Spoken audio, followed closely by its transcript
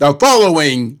The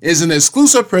following is an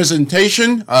exclusive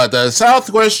presentation of the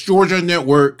Southwest Georgia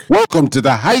Network. Welcome to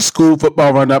the High School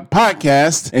Football Roundup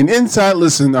Podcast, an inside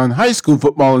listen on high school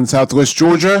football in Southwest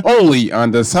Georgia, only on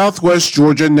the Southwest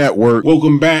Georgia Network.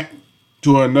 Welcome back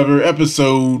to another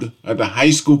episode of the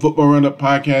High School Football Roundup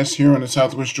Podcast here on the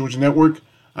Southwest Georgia Network.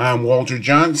 I'm Walter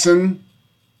Johnson,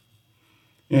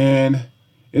 and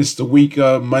it's the week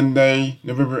of Monday,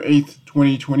 November 8th,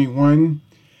 2021.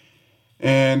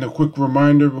 And a quick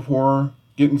reminder before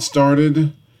getting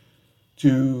started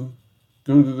to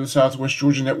go to the Southwest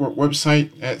Georgia Network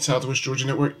website at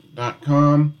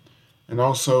southwestgeorgianetwork.com, and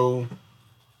also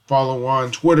follow on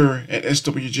Twitter at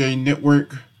SWJ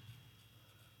Network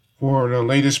for the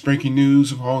latest breaking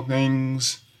news of all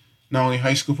things, not only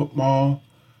high school football,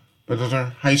 but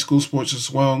other high school sports as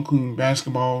well, including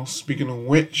basketball. Speaking of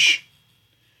which,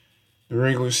 the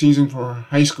regular season for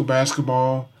high school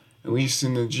basketball, at least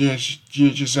in the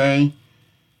GHSA,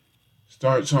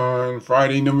 starts on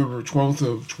Friday, November 12th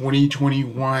of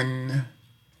 2021.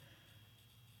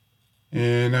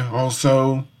 And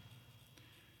also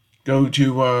go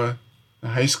to the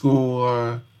high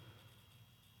school,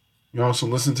 you also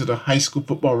listen to the High School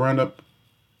Football Roundup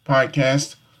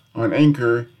podcast on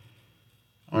Anchor,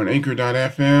 on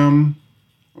anchor.fm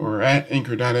or at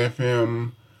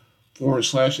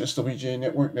anchor.fm/SWJ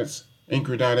Network. That's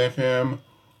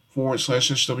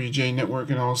anchor.fm/SWJ Network,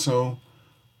 and also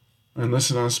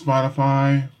listen on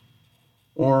Spotify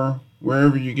or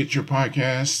wherever you get your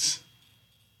podcasts.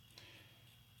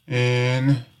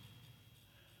 And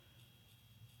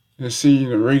let's see,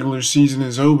 the regular season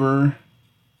is over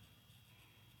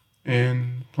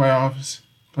and playoff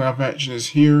action is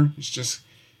here. It's just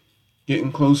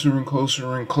getting closer and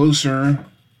closer and closer.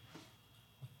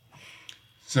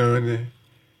 So at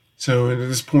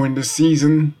this point in the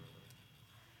season,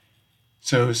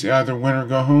 so it's either win or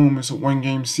go home. It's a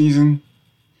one-game season.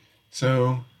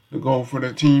 So the goal for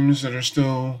the teams that are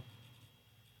still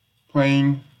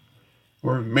playing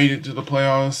or made it to the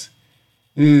playoffs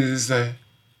is that,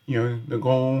 the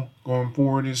goal going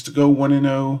forward is to go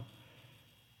 1-0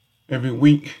 every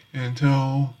week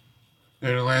until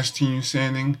they're the last team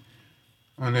standing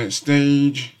on that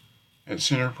stage at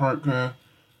Center Park,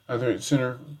 either at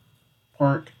Center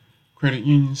Park Credit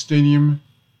Union Stadium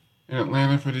in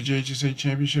Atlanta for the JHSA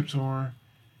Championships, or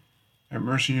at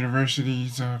Mercer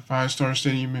University's five-star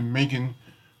stadium in Macon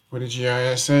for the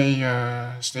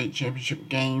GISA state championship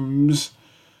games.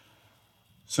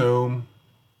 So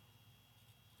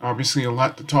obviously a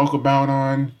lot to talk about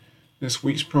on this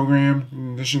week's program,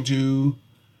 in addition to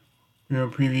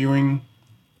previewing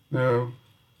the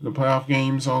playoff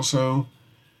games, also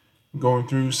going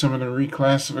through some of the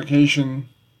reclassification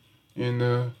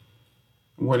and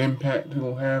what impact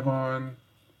it'll have on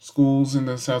schools in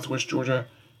the Southwest Georgia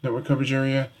Network coverage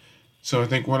area. So I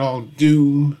think what I'll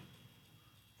do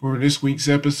for this week's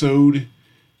episode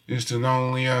is to not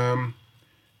only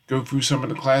go through some of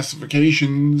the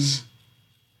classifications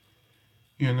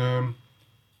and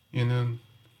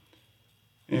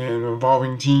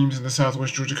involving teams in the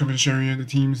Southwest Georgia coverage area, the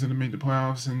teams that have made the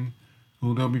playoffs and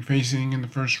who they'll be facing in the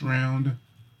first round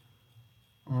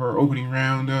or opening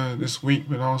round this week,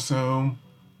 but also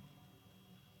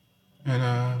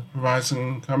provide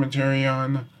some commentary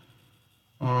on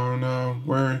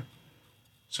where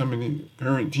some of the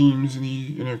current teams in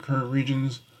their current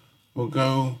regions will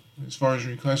go as far as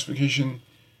reclassification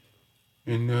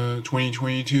in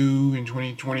 2022 and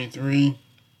 2023,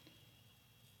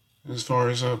 as far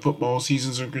as football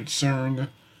seasons are concerned.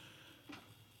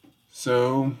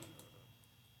 So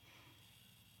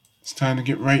it's time to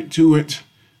get right to it.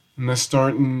 And let's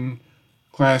start in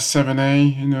Class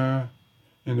 7A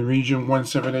in the Region 1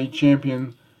 7A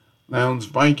champion Lowndes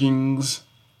Vikings.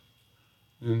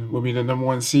 And will be the number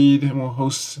 1 seed and will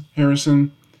host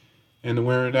Harrison. And the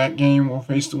winner of that game will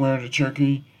face the winner of the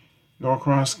Cherokee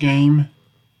Norcross game.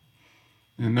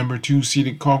 And the number 2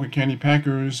 seeded Colquitt County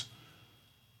Packers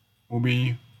will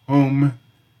be home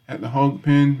at the Hog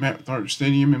Pen, Matt Tharp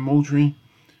Stadium in Moultrie,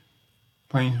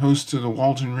 playing host to the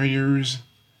Walton Raiders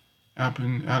out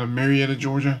of Marietta,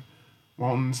 Georgia.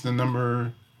 Walton's the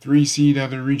number 3 seed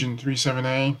out of Region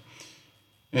 3-7A.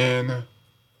 And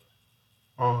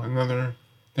another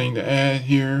thing to add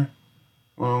here,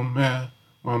 while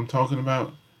I'm talking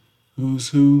about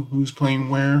who's playing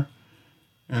where,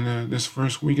 and this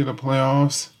first week of the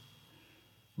playoffs,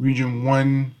 Region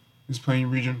 1 is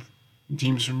playing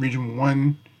teams from Region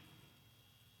 1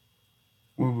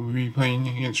 will be playing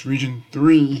against Region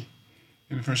 3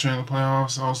 in the first round of the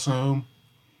playoffs. Also,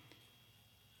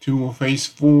 2 will face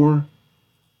 4.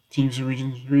 Teams in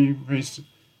Region 3 face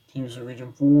teams in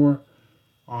Region 4.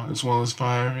 as well as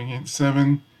 5 against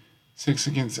 7, 6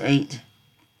 against 8.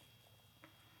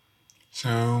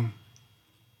 So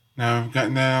now I've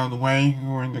gotten that out of the way.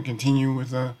 We're going to continue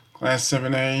with Class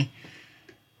 7A.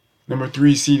 Number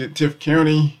 3 seeded Tift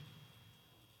County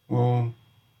will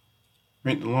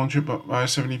make the long trip up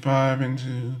I-75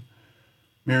 into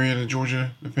Marietta,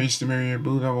 Georgia to face the Marietta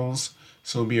Blue Devils.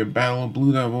 So it'll be a battle of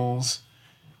Blue Devils.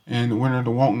 And the winner of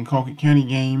the Walton-Colquitt County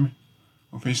game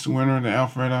will face the winner of the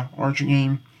Alpharetta Archer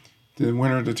game. The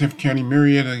winner of the Tift County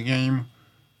Marietta game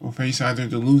will face either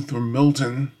Duluth or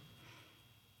Milton.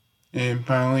 And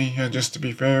finally, just to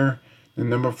be fair, the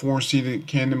number 4 seeded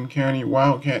Camden County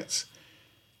Wildcats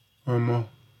in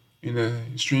the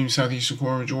extreme southeastern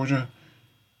corner of Georgia,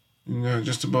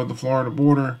 just above the Florida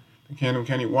border. The Camden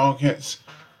County Wildcats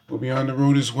will be on the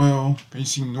road as well,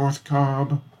 facing North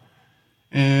Cobb.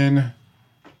 And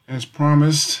as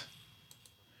promised,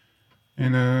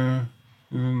 and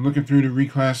looking through the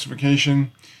reclassification,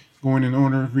 going in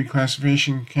order of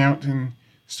reclassification count and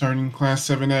starting Class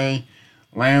 7A,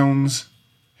 Lowndes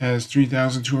has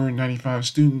 3,295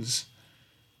 students,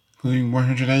 including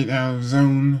 108 out of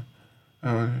zone.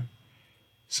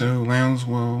 So Lowndes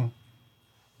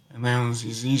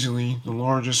is easily the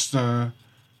largest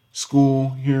school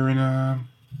here in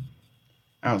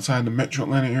outside the Metro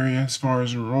Atlanta area as far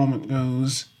as enrollment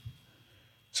goes.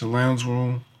 So Lowndes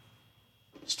will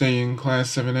stay in Class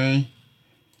 7A,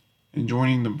 and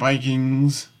joining the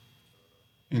Vikings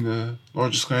in the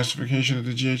largest classification of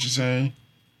the GHSA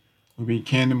will be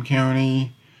Camden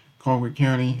County, Colquitt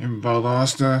County, and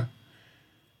Valdosta.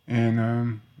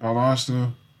 And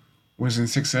Valdosta was in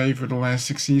 6A for the last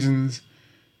 6 seasons,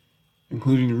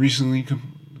 including their recently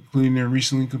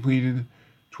completed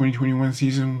 2021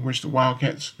 season, which the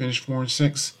Wildcats finished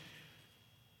 4-6,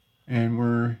 and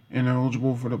were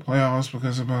ineligible for the playoffs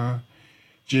because of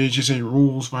GHSA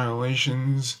rules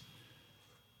violations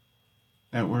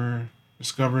that were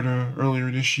discovered earlier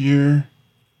this year.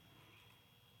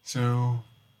 So,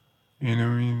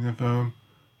 if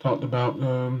talked about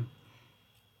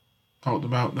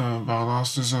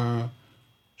Valdosta's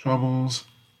troubles,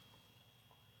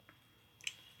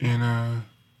 and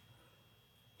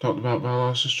talked about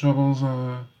Valdosta's troubles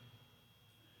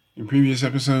in previous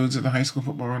episodes of the High School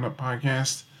Football Roundup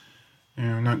podcast.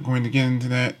 And I'm not going to get into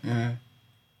that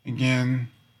again.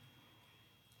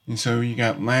 And so you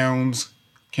got Lowndes,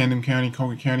 Camden County,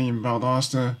 Colquitt County, and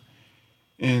Valdosta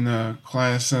in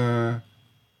Class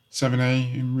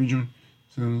 7A in Region.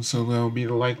 So that'll be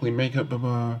the likely makeup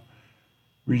of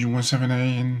Region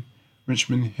 17A, and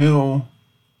Richmond Hill.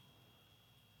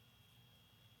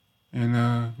 And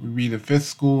would be the 5th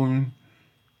school, and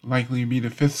likely be the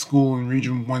 5th school in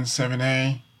Region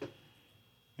 17A.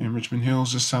 And Richmond Hill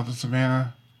is just south of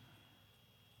Savannah.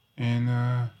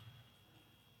 And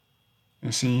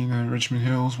Richmond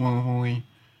Hill is one of only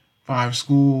 5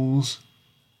 schools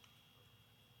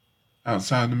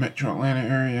outside the Metro Atlanta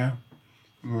area,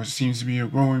 which seems to be a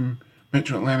growing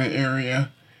Metro Atlanta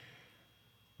area.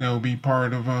 That'll be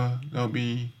part of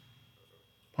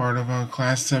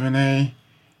Class 7A,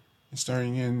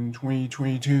 starting in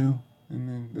 2022, and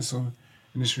then this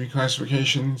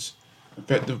reclassification's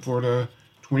effective for the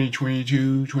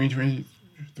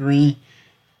 2022-2023,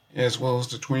 as well as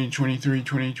the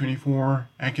 2023-2024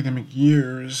 academic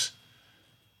years.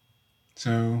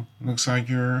 So looks like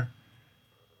the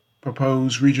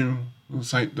proposed Region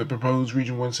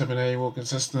 17A will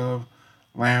consist of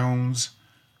Lowndes,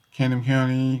 Camden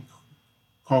County,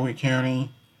 Colquitt County,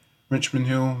 Richmond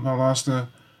Hill, Valdosta,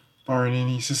 barring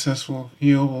any successful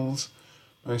appeals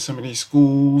by some of these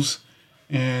schools.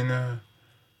 And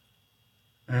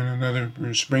another,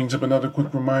 which brings up another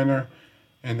quick reminder,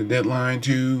 and the deadline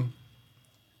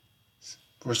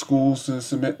for schools to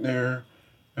submit their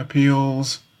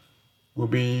appeals will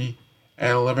be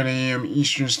at 11 a.m.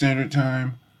 Eastern Standard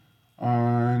Time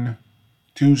on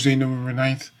Tuesday, November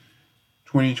 9th,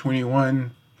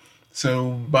 2021.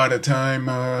 So by the time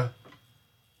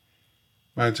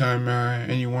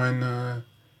anyone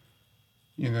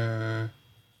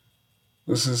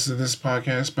listens to this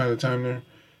podcast, by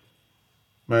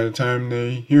the time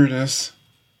they hear this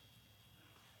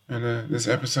and this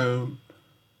episode,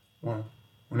 well,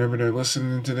 whenever they're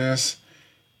listening to this,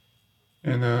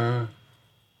 and the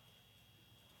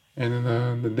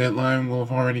deadline will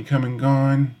have already come and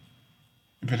gone,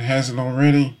 if it hasn't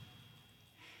already.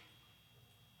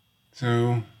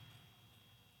 So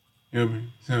if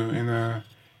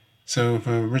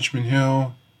Richmond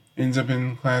Hill ends up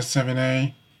in Class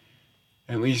 7A,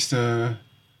 at least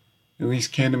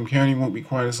Camden County won't be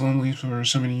quite as lonely for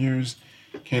so many years.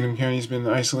 Camden County's been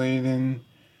isolated in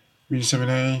Region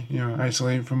 7A,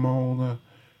 isolated from all the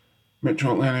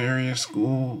metro Atlanta area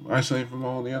school, isolated from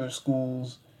all the other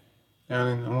schools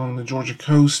along the Georgia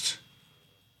coast,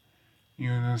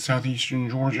 southeast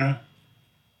Georgia,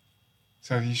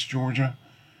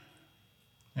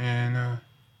 and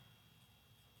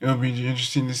it'll be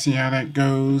interesting to see how that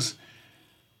goes.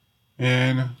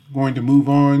 And going to move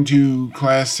on to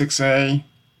Class 6A.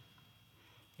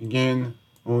 Again,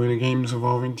 only the games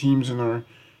involving teams in our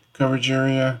coverage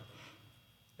area.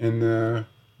 And the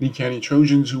Lee County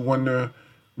Trojans, who won the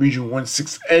Region 1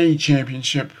 6A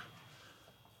championship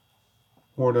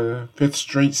for the 5th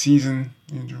straight season,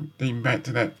 dating back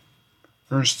to that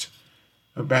first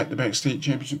back-to-back state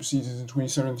championship seasons in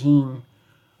 2017,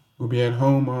 will be at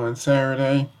home on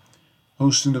Saturday,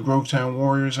 hosting the Grovetown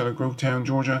Warriors out of Grovetown,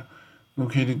 Georgia,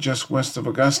 located just west of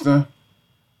Augusta.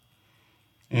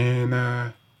 And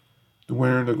the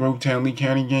winner of the Grovetown Lee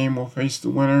County game will face the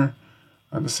winner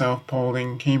of the South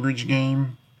Paulding Cambridge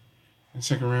game in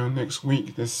second round next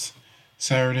week, this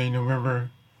Saturday,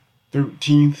 November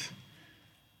 13th.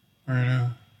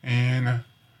 And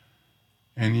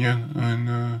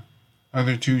the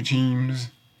other two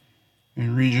teams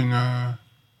in Region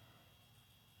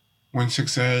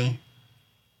 1-6A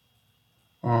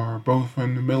are both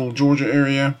from the middle Georgia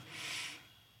area.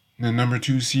 The number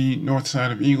 2 seed, North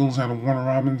Side of Eagles out of Warner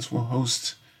Robins, will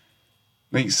host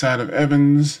Lakeside of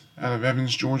Evans out of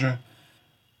Evans, Georgia.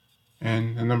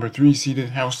 And the number 3 seeded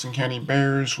Houston County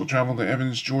Bears will travel to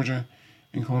Evans, Georgia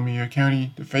in Columbia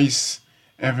County to face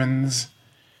Evans.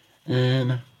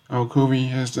 And Alcovey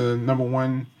has the number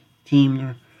 1 team,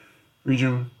 the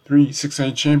Region 3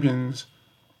 6A champions,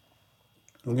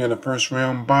 will get a first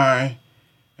round bye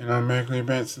and automatically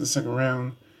advance to the second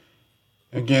round.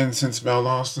 Again, since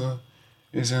Valdosta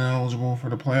is ineligible for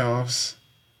the playoffs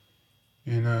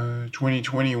in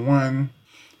 2021.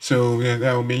 So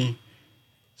that will be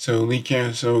Lee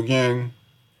County.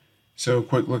 So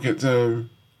quick look at the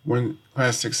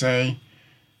Class 6A.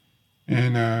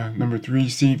 And number 3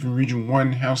 seed from Region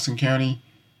 1, Houston County,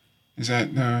 is at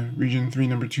Region 3,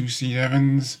 number 2 seed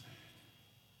Evans.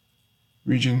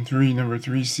 Region 3, number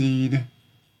 3 seed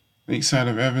Lakeside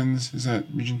of Evans is at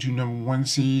Region 2, number 1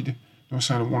 seed North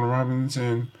Side of Warner Robins.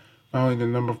 And finally, the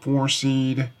number 4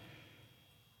 seed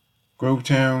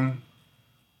Grovetown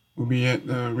will be at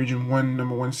Region 1,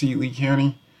 number 1 seed Lee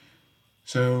County.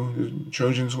 So the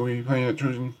Trojans will be playing at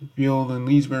Trojan Field in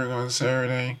Leesburg on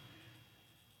Saturday.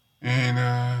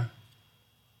 And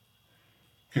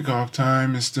kickoff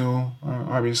time is still,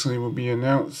 obviously, will be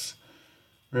announced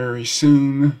very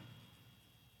soon.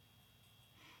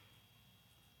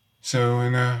 So,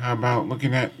 and how about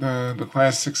looking at the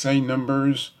Class 6A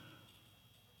numbers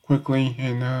quickly?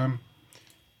 And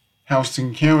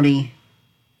Houston County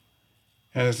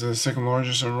has the second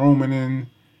largest enrollment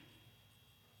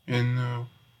in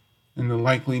the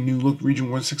likely new look Region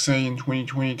 1 6A in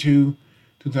 2022,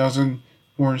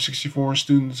 2,464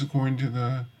 students according to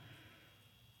the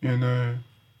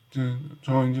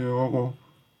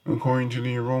according to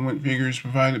the enrollment figures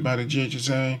provided by the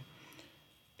GHSA.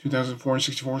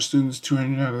 2,464 students,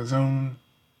 200 out of the zone.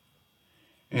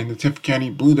 And the Tift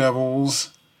County Blue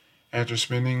Devils, after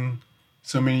spending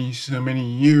so many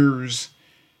years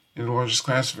in the largest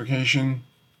classification,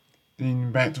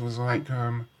 dating back to was like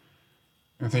I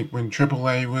think when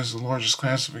AAA was the largest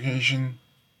classification,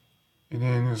 and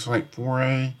then it was like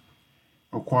 4A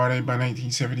or Quad A by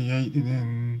 1978, and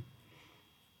then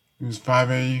it was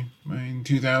 5A in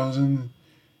 2000,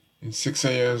 and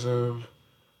 6A as of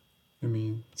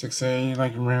 6A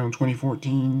like around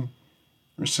 2014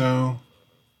 or so,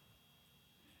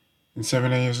 and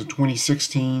 7A as of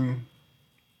 2016.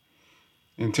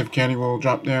 And Tift County will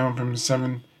drop down from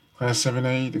Class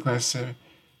 7A to Class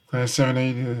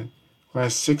 7A to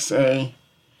Class 6A.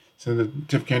 So the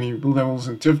Tift County Blue Devils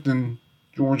in Tifton,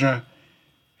 Georgia,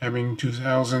 having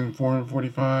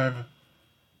 2,445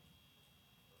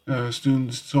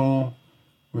 students total,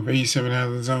 with 87 out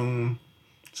of the zone.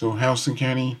 So Houston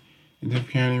County and Tift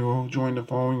County will join the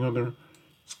following other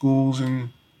schools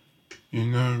in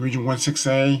Region 1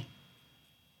 6A.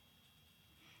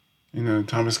 And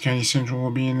Thomas County Central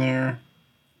will be in there,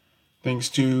 thanks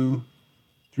to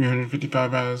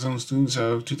 355 out of zone students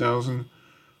out of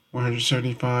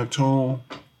 2,175 total.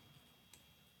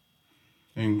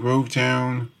 And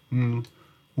Grovetown, who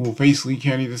will face Lee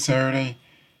County this Saturday,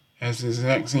 has the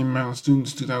exact same amount of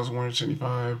students,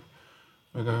 2,175.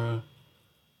 But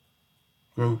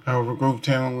however,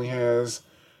 Grovetown only has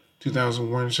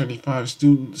 2,175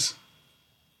 students.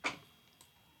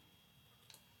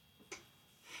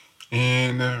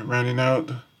 And rounding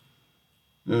out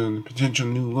the potential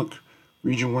new look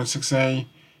Region 1 6A,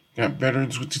 got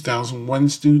veterans with 2,001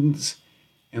 students,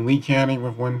 and Lee County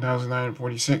with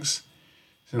 1,946.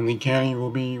 So Lee County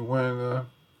will be one of the,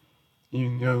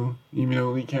 even though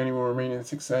Lee County will remain in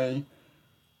 6A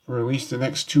for at least the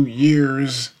next 2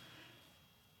 years,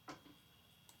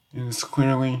 and it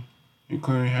clearly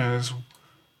has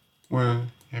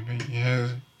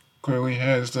clearly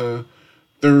has the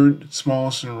third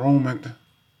smallest enrollment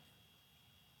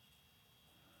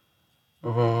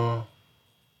of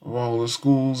all the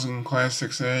schools in Class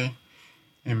 6A.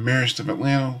 And Marist of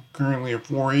Atlanta, currently a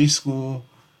 4A school,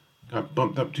 got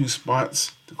bumped up 2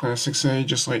 spots to Class 6A,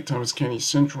 just like Thomas County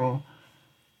Central.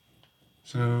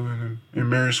 So, and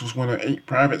Marist was one of 8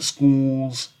 private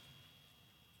schools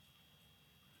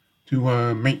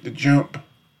to make the jump.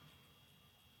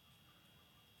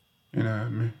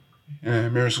 And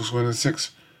Marist was one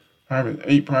of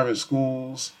 8 private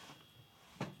schools,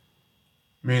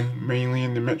 mainly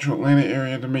in the Metro Atlanta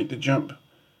area, to make the jump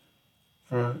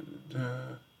for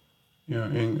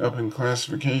up in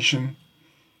classification,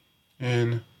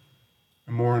 and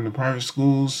more in the private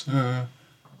schools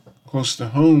close to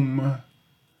home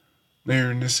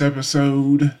later in this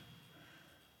episode.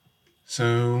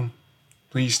 So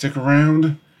please stick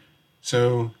around.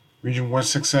 So Region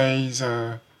 16A's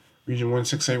Region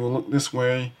 16A will look this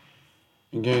way.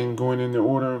 Again, going in the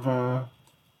order of the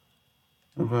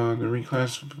final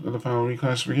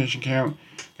reclassification count.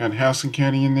 Got Houston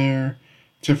County in there,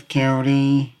 Tift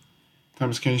County,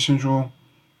 Thomas County Central,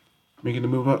 making the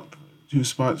move up 2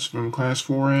 spots from Class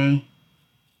 4A,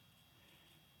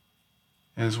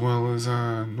 as well as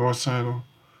north side of,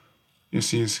 you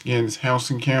see it's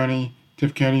Houston County,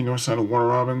 Tift County, north side of Warner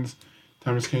Robins,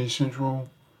 Thomas County Central,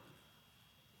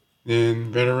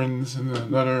 then veterans in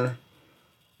another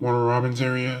Warner Robins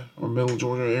area or Middle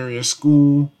Georgia area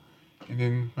school, and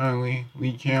then finally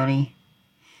Lee County.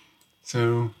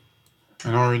 So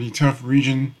an already tough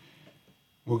region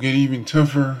will get even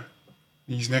tougher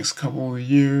these next couple of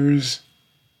years.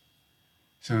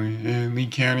 So, and Lee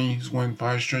County has won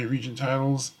 5 straight region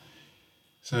titles.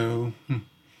 So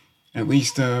at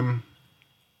least for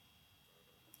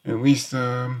Lee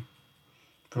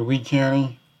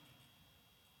County,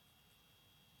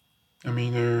 I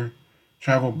mean their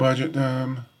travel budget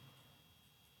and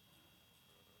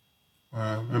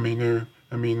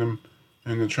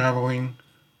the traveling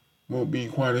won't be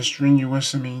quite as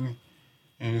strenuous. And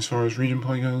as far as region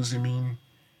play goes, you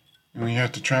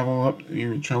have to travel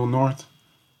north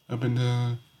up into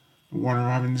the Warner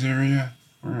Robins area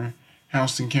or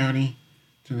Houston County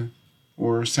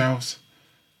or south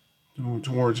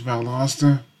towards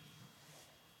Valdosta.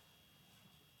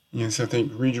 Yes, I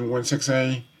think Region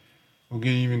 16A will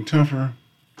get even tougher.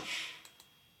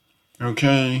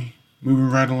 Okay, moving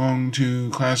right along to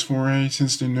Class 4A,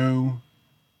 since there are no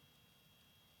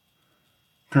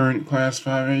current Class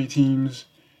 5A teams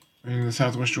in the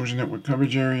Southwest Georgia Network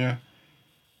coverage area.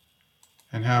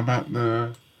 And how about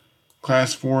the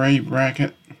Class 4A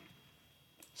bracket,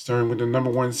 starting with the number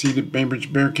 1 seeded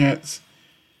Bainbridge Bearcats.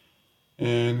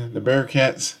 And the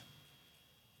Bearcats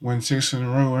won 6 in a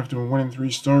row after a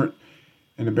 1-3 start.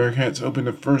 And the Bearcats opened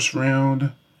the first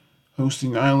round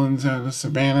hosting Islands out of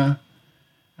Savannah.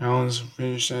 Islands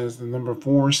finished as the number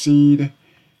 4 seed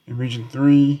in Region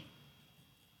 3.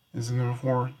 As the number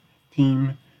 4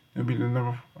 team.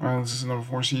 Islands is the number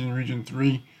 4 seed in Region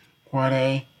 3, Quad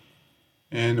A.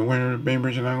 And the winner of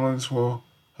Bainbridge and Islands will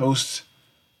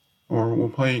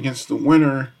play against the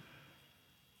winner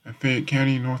of Fayette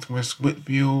County, Northwest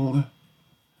Whitfield.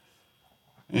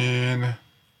 And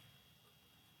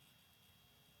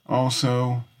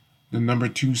also the number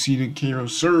 2 seeded Cairo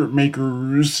Serve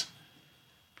Makers.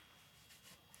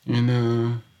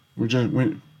 And we're just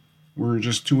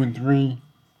 2-3.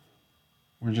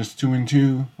 We're just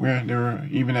 2-2. They're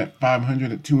even at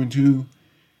 500 at 2-2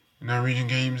 in our region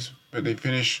games, but they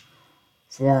finished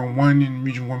 4-1 in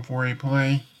Region 1 4A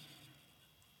play.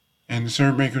 And the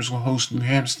Serve Makers will host New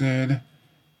Hampstead,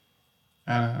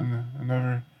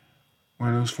 another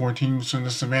one of those 4 teams in the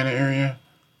Savannah area,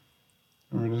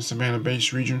 or the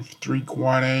Savannah-based Region 3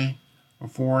 Quad A or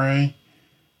 4A.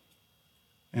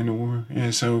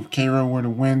 And so if Cairo were to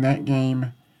win that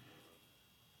game,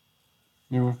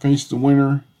 they will face the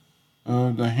winner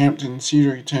of the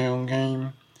Hampton-Cedartown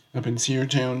game up in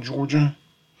Cedartown, Georgia.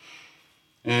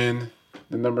 And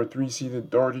the number 3 seeded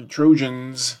Darty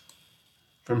Trojans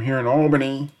from here in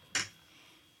Albany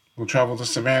will travel to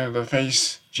Savannah to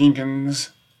face Jenkins.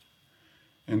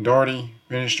 And Darty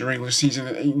finished the regular season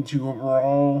at 8-2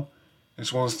 overall,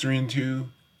 as well as 3-2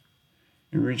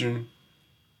 in Region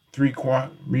 1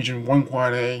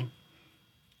 Quad A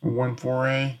or 1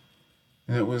 4A.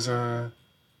 And it was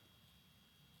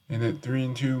And that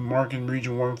 3-2 mark in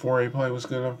Region 1 4A play was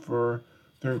good enough for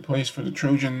third place for the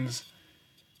Trojans.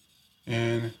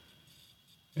 And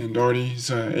Darty's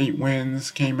 8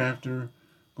 wins came after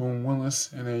going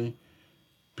winless in a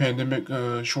pandemic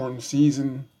shortened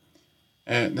season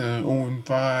at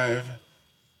 0-5.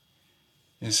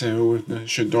 And so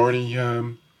should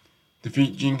Darty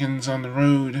defeat Jenkins on the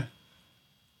road,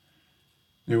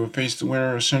 they will face the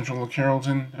winner of Central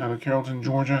Carrollton out of Carrollton,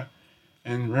 Georgia,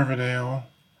 and Riverdale.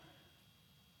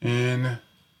 And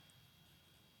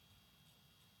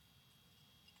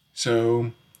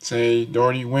so, say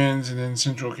Darty wins and then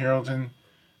Central Carrollton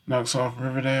knocks off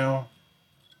Riverdale,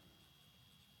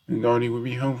 and Darty would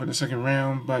be home for the second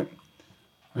round. But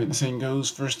like the saying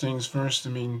goes, first things first. I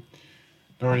mean,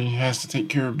 Darty has to take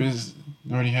care of business.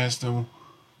 Darty has to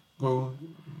go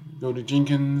to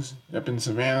Jenkins up in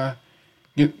Savannah,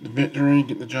 get the victory,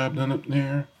 get the job done up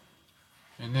there,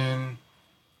 and then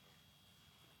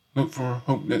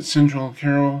hope that Central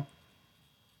Carrollton,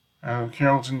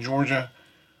 Georgia,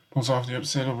 pulls off the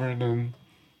upset over the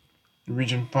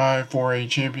Region 5 4A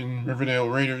champion Riverdale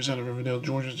Raiders out of Riverdale,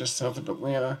 Georgia, just south of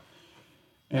Atlanta.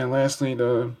 And lastly,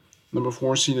 the number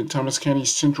 4 seeded Thomas County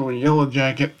Central Yellow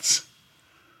Jackets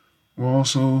will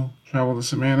also travel to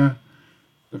Savannah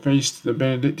to face the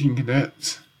Benedictine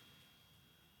Cadets,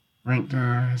 ranked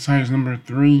as high as number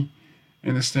 3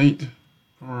 in the state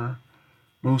for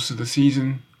most of the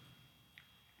season.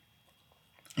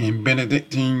 And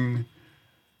Benedictine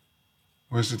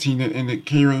was the team that ended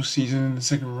Cairo's season in the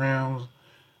second round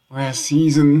last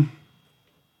season.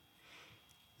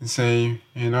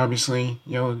 And obviously,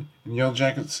 Yellow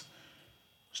Jackets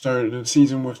started the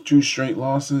season with 2 straight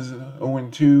losses,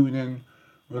 0-2, and then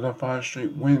with 5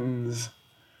 straight wins,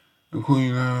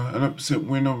 including an upset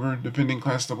win over defending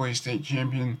Class AA state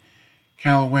champion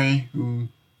Callaway, who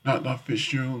knocked off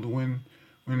Fitzgerald to win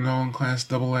all in Class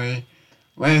AA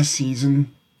last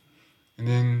season.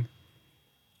 And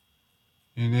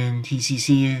then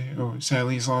TCC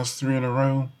sadly has lost 3 in a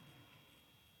row.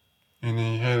 And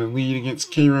they had a lead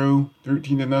against Cairo,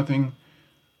 13-0,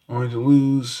 only to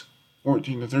lose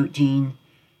 14-13.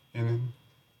 And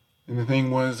the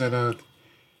thing was that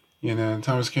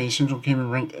Thomas County Central came in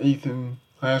ranked 8th in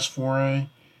Class 4A,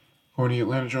 according to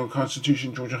the Atlanta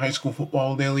Journal-Constitution Georgia High School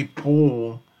Football Daily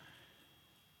Poll.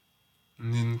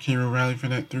 And then Cairo rallied for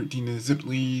that 13-0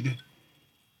 lead,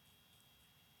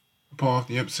 pull off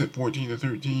the upset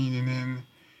 14-13, and then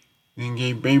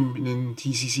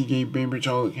TCC gave Bainbridge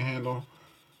all it can handle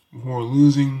before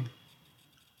losing.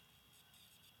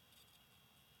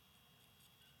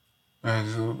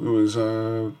 So it was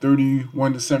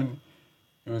 31-7.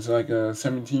 It was like a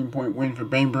 17-point win for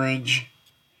Bainbridge.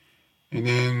 And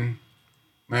then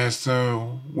last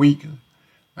Friday,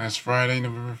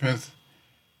 November 5th,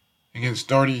 against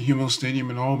Darty at Hummel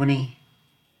Stadium in Albany.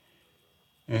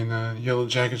 And the Yellow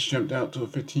Jackets jumped out to a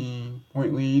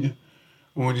 15-point lead.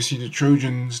 Only to see the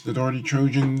Darty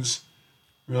Trojans,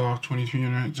 reel off 23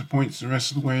 units of points the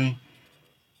rest of the way.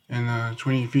 And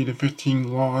 23-15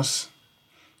 loss.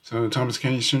 So Thomas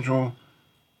County Central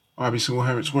obviously will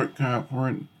have its work cut out for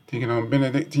it, taking on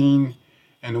Benedictine.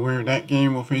 And the winner of that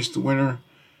game will face the winner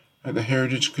at the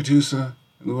Heritage Catoosa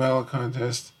Luella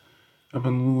contest up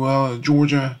in Luella,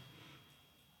 Georgia,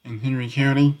 in Henry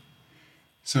County.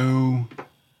 So,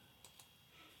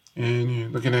 and you're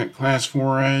looking at Class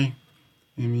 4A.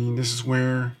 I mean, this is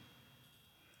where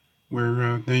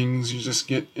things you just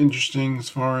get interesting as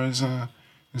far as this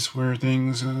is where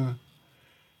things and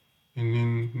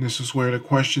then this is where the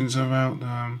questions about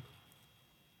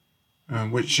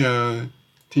which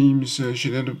teams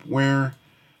should end up where,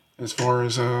 as far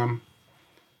as the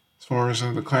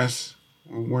class,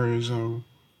 whereas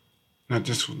not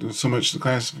just so much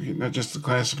not just the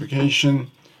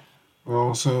classification, but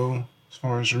also as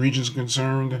far as the region's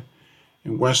concerned.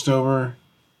 In Westover,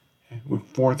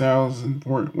 with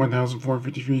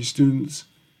 1,453 students,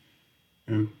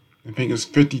 and I think it's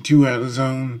 52 out of the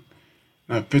zone,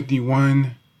 not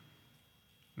 51.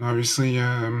 And obviously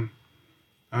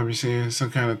it's some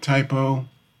kind of typo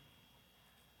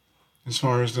as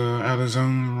far as the out of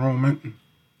zone enrollment.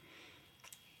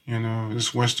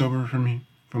 This Westover from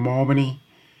Albany,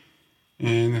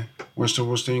 and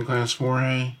Westover will stay in Class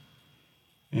 4A,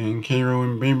 and Cairo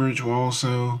and Bainbridge will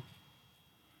also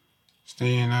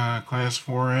stay in Class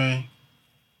 4A.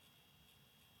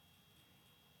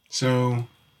 So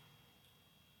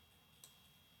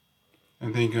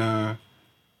I think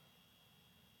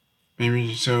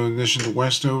maybe so. In addition to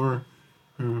Westover,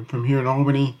 from here in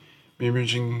Albany,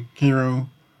 Bainbridge and Cairo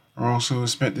are also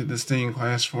expected to stay in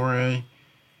Class 4A,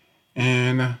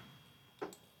 and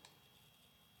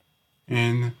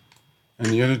And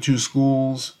the other two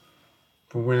schools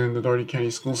for winning the Dougherty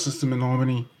County school system in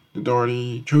Albany, the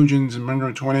Dougherty Trojans and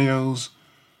Monroe Tornadoes,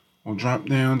 will drop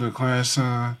down to Class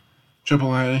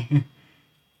AAA.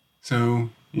 So,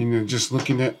 just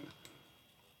looking at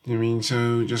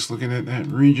that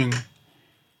region.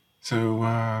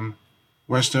 So,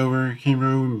 Westover,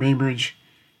 Cairo, and Bainbridge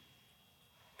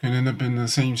could end up in the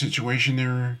same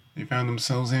situation they found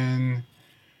themselves in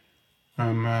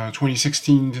from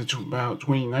 2016 to about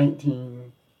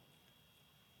 2019,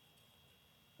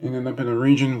 and end up in a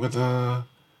region with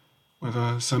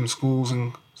some schools,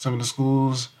 and some of the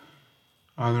schools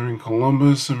either in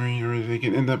Columbus, or they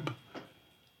can end up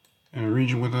in a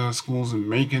region with schools in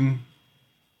Macon.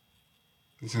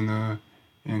 It's in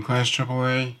Class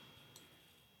AAA.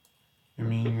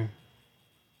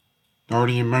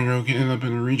 Dougherty and Monroe can end up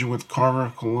in a region with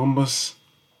Carver, Columbus,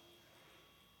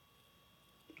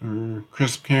 or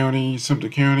Crisp County, Sumter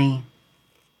County.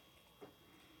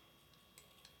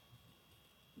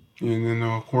 And then,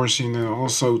 of course,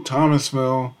 also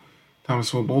Thomasville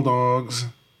Bulldogs.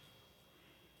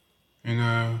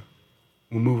 And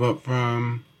we'll move up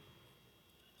from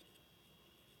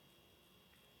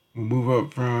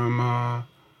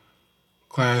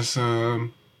Class AA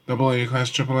to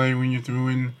Class AAA when you throw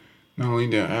in not only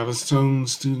the out-of-zone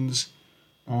students,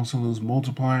 also those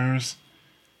multipliers.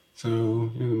 So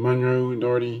Monroe and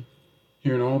Dougherty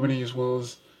here in Albany, as well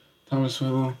as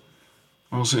Thomasville,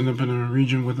 also end up in a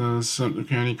region with Sumter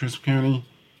County, Crisp County,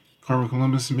 Carver,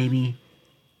 Columbus, and maybe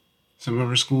some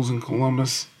other schools in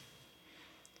Columbus.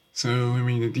 So,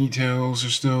 the details are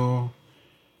still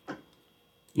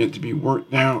yet to be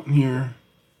worked out here.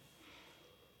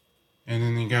 And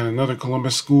then they got another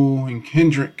Columbus school in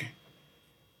Kendrick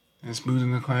that's moved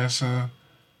into Class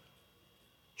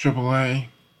AAA.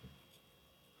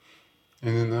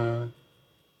 And then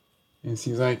it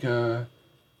seems like a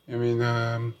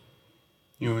lot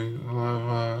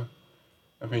of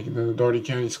I think the Dougherty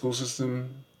County school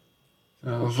system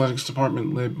athletics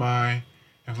department, led by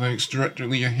athletics director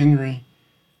Leah Henry,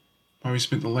 probably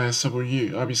spent the last several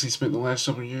years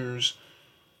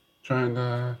trying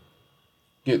to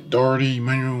get Dougherty,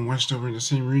 Monroe, and Westover in the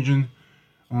same region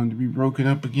to be broken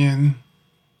up again,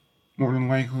 more than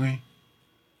likely,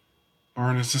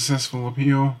 barring a successful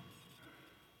appeal.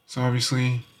 So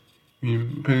obviously,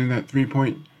 put in that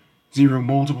 3.0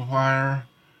 multiplier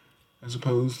as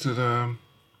opposed to the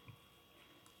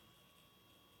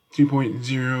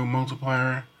 2.0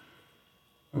 multiplier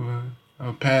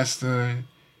of past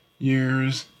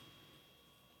years.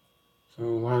 So a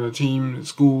lot of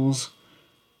schools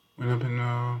would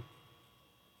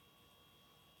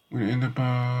end up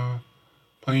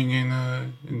playing in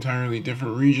entirely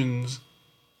different regions,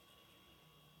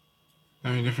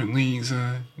 different leagues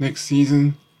next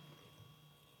season.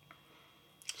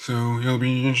 So it'll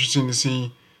be interesting to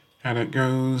see how that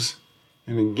goes.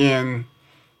 And again,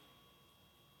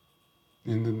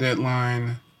 in the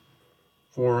deadline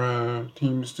for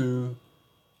teams to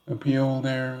appeal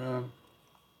their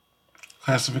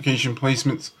classification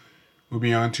placements will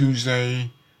be on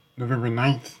Tuesday, November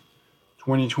 9th,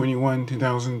 2021,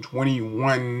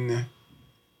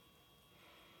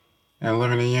 at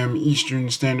 11 a.m. Eastern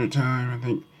Standard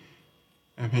Time.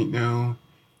 I think they'll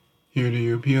hear the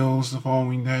appeals the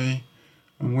following day,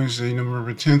 on Wednesday,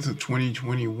 November 10th of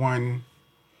 2021.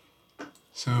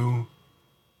 So,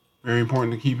 very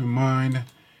important to keep in mind.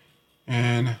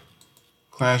 And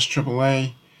Class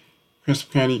AAA,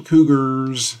 Crisp County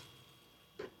Cougars,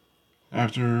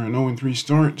 after an 0-3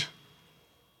 start,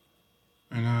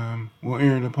 and will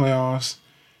enter the playoffs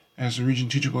as the Region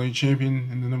 2 AAA champion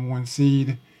and the number 1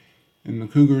 seed. And the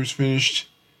Cougars finished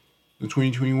the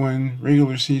 2021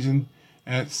 regular season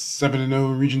at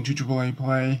 7-0 Region 2 AAA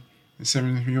play and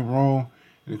 7-3 overall.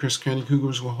 And the Crisp County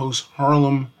Cougars will host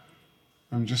Harlem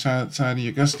from just outside the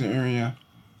Augusta area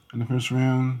in the first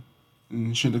round.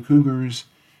 And should the Cougars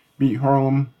beat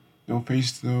Harlem, they'll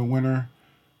face the winner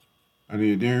of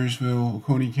the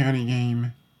Adairsville-Oconee County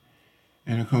game.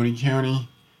 And Oconee County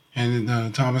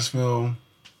handed Thomasville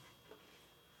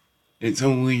its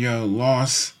only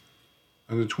loss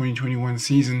of the 2021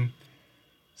 season.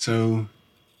 So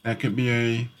that could be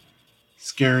a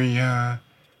scary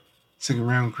second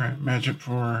round matchup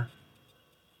for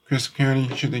Crisp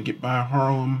County should they get by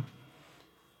Harlem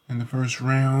in the first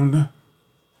round.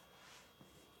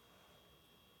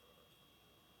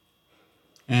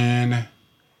 And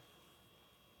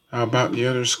how about the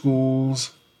other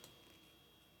schools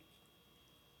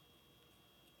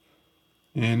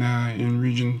in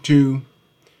Region 2?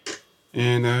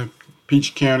 And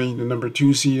Peach County, the number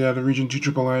 2 seed out of Region 2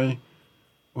 AAA,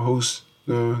 will host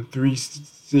the 3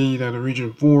 seed out of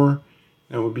Region 4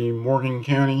 That would be Morgan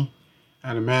County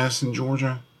out of Madison,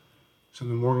 Georgia. So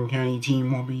the Morgan County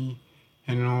team will be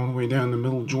heading all the way down to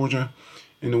middle Georgia.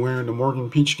 And the winner of the Morgan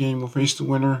Peach game will face the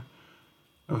winner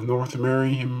of North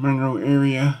Mary and Monroe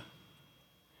area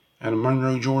out of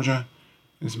Monroe, Georgia.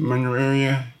 This Monroe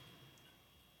area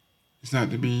is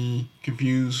not to be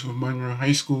confused with Monroe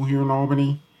High School here in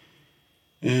Albany.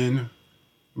 And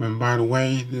by the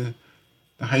way, the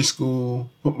high school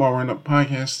football run-up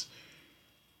podcast,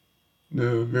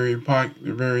 the very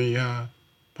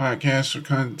podcast or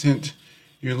content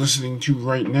you're listening to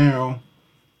right now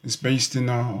is based in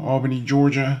Albany,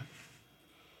 Georgia,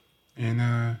 and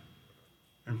I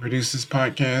produce this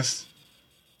podcast,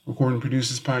 record and produce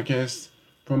this podcast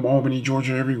from Albany,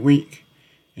 Georgia every week.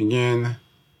 Again,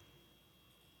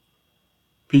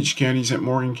 Peach County's at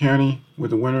Morgan County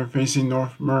with the winner facing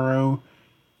North Murray,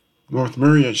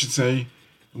 I should say.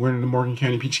 The winner of the Morgan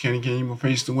County Peach County game will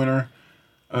face the winner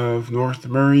of North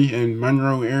Murray and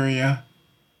Monroe area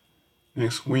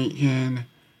next weekend.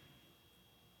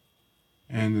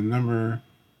 And you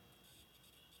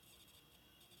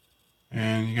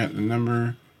got the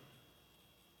number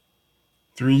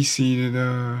 3 seeded,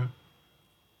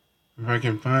 if I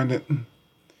can find it,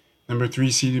 number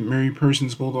 3 seeded Mary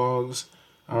Persons Bulldogs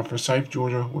Forsyth,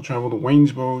 Georgia will travel to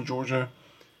Waynesboro, Georgia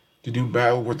to do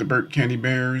battle with the Burke County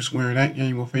Bears, where that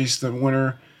game will face the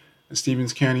winner of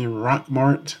Stevens County and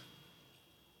Rockmart.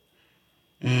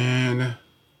 And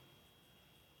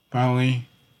finally,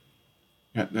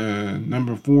 got the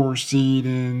number 4 seed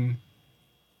in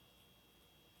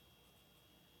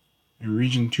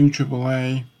Region 2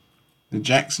 AAA, the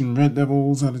Jackson Red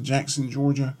Devils out of Jackson,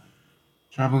 Georgia,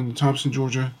 traveling to Thompson,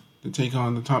 Georgia to take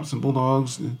on the Thompson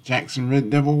Bulldogs, the Jackson Red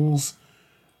Devils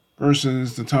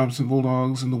versus the Thompson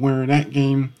Bulldogs. And the winner of that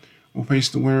game will face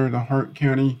the winner of the Hart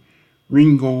County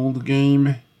Ringgold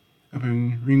game up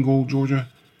in Ringgold, Georgia.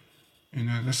 And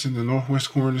that's in the northwest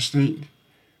corner of the state,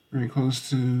 very close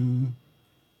to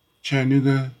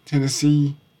Chattanooga,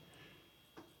 Tennessee.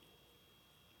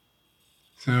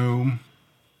 So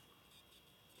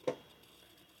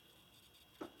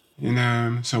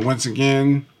once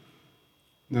again,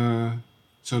 the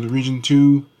Region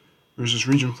 2 versus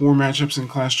Region 4 matchups in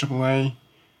Class AAA.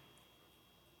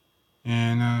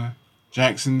 And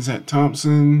Jackson's at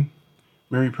Thompson,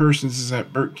 Mary Persons is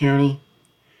at Burke County,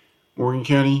 Morgan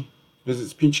County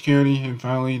visits Peach County, and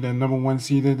finally the number 1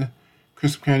 seeded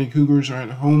Crisp County Cougars are at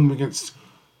home against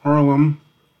Harlem.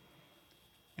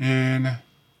 And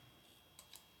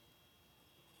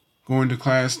going to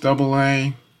Class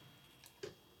AA,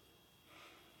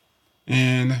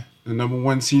 and the number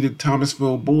 1 seeded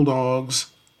Thomasville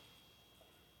Bulldogs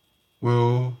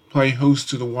will play host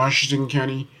to the Washington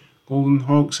County Golden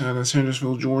Hawks out of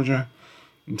Sandersville, Georgia.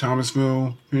 And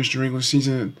Thomasville finished the regular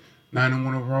season at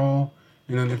 9-1 overall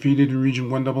and undefeated in Region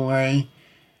 1 AA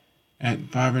at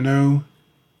 5-0.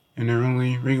 And their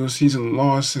only regular season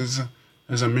loss, as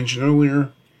I mentioned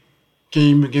earlier,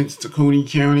 came against Coney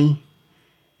County.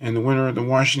 And the winner of the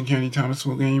Washington County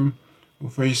Thomasville game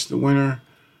will face the winner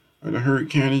of the Hurt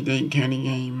County Dayton County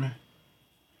game.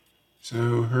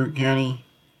 So Hurt County,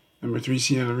 number 3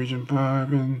 seed out of Region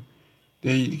 5, and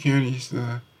Dade County is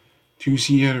the 2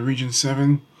 seed out of Region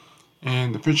 7.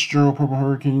 And the Fitzgerald Purple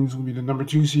Hurricanes will be the number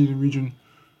 2 seed in Region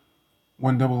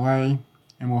 1 AA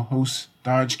and will host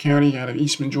Dodge County out of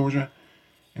Eastman, Georgia.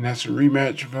 And that's a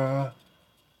rematch of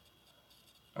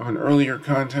an earlier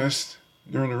contest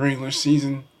during the regular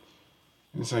season.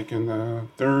 It's like in the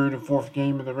 3rd or 4th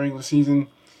game of the regular season.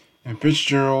 And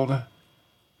Fitzgerald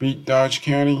beat Dodge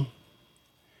County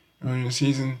earlier in the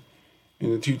season.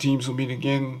 And the two teams will meet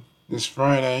again this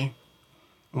Friday.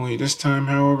 Only this time,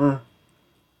 however,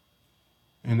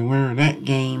 and the winner of that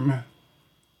game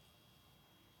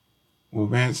will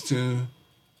advance to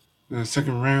the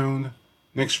second round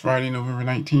next Friday, November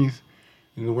 19th.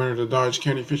 And the winner of the Dodge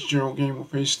County Fitzgerald game will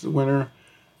face the winner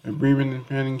of Bremen and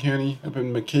Fannin County up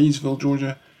in McKaysville,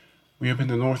 Georgia. We up in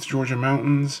the North Georgia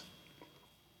mountains.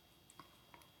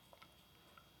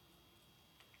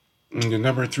 And the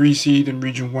number 3 seed in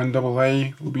Region 1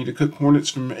 AA will be the Cook Hornets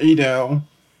from Adel,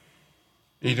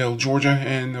 Georgia,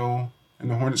 and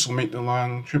the Hornets will make the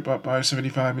long trip up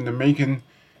I-75 into Macon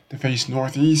to face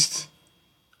Northeast.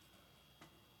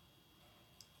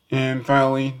 And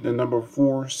finally, the number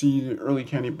 4 seed Early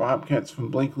County Bobcats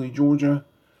from Blakely, Georgia,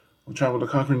 will travel to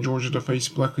Cochran, Georgia to face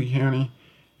Blakely County.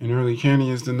 And Early County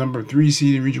is the number 3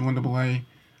 seed in Region 1 AA,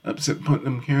 upset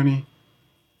Putnam County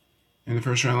in the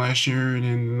first round last year. And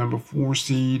then the number 4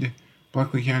 seed,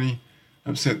 Blakely County,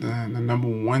 upset the number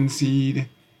 1 seed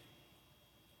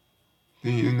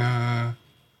in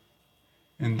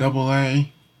AA.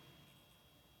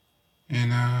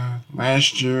 And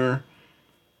last year,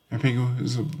 I think it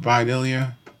was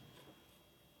Vidalia.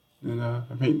 And I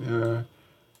think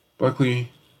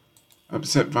Buckley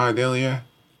upset Vidalia.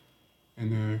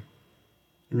 And the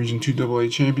Region 2 AA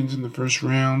champions in the first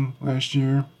round last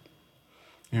year.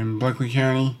 And Bleckley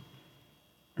County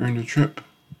earned a trip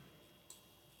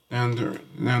down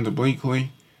to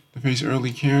Blakely to face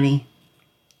Early County.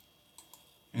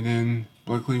 And then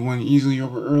Bleckley won easily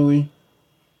over Early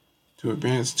to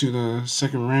advance to the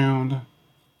second round.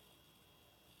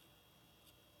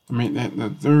 I mean, the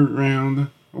third round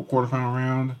or quarterfinal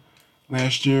round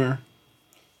last year.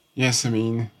 Yes, I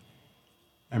mean,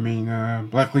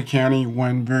 Bleckley County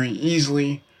won very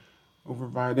easily over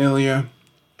Vidalia,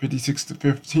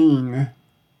 56-15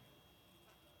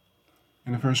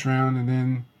 in the first round, and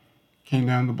then came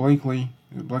down to Blakely.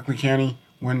 Bleckley County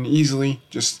won easily,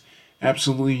 just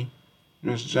absolutely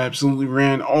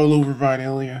ran all over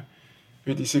Vidalia,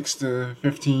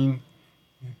 56-15,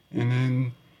 and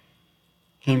then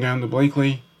came down to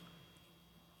Blakely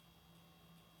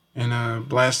and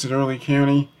blasted Early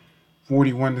County,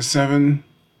 41-7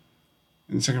 in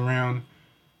the second round.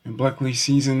 And Bleckley's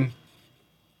season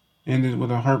ended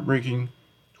with a heartbreaking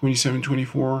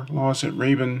 27-24 loss at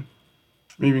Raven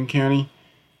County.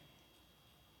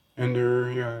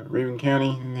 Under Raven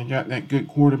County, and they got that good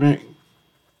quarterback.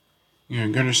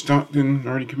 Gunnar Stockton,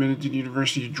 already committed to the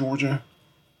University of Georgia.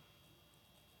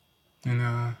 And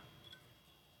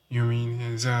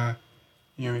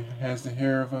has the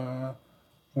hair of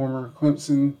former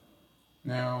Clemson,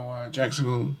 now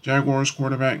Jacksonville Jaguars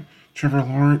quarterback Trevor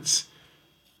Lawrence,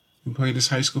 who played his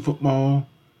high school football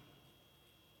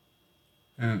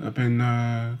up in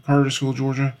Cartersville,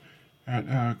 Georgia,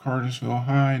 at Cartersville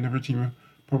High, another team of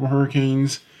Purple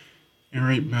Hurricanes. And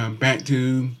right back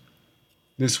to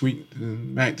this week's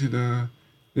matchup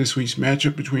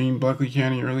between Bleckley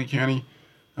County and Early County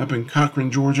up in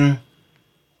Cochran, Georgia.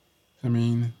 I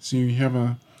mean, so you have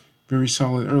a very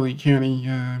solid Early County,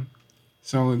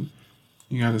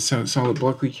 you got a solid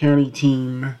Bleckley County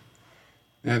team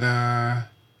that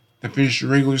finished the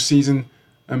regular season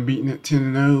unbeaten at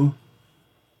 10-0.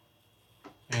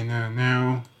 And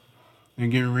now they're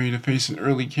getting ready to face an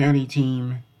Early County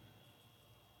team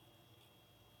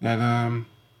that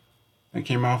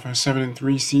came off a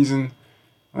 7-3 season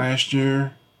last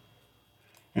year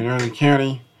in Early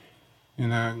County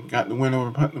and got the win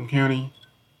over Putnam County.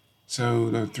 So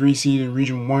the 3 seed in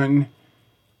Region 1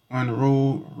 on the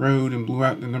road and blew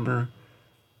out the number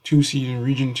 2 seed in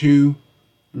Region 2.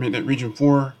 Made that Region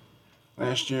 4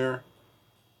 last year.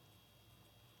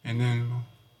 And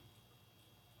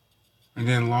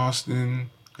then lost and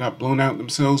got blown out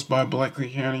themselves by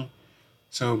Bleckley County.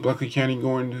 So Bleckley County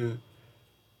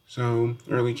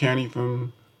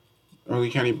Early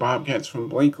County Bobcats from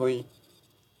Blakely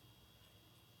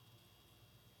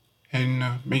and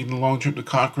making the long trip to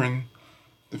Cochran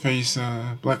to face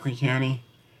Bleckley County.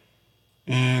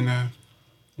 And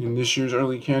in this year's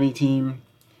Early County team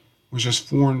was just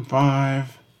 4-5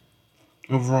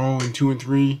 overall and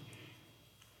 2-3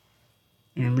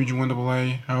 in Region 1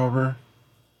 AA. However,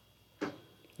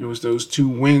 it was those 2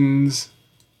 wins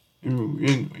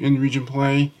in region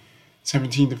play,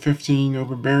 17-15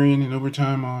 over Berrien in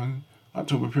overtime on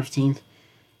October 15th,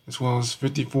 as well as a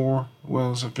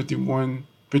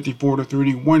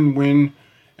 54-31 win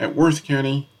at Worth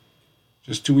County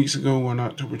just 2 weeks ago on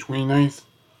October 29th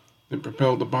that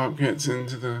propelled the Bobcats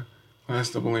into the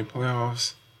Class AA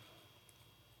playoffs.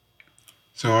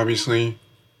 So obviously,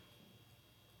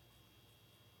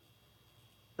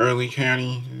 Early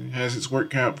County has its work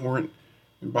cut out for it.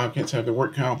 The Bobcats have their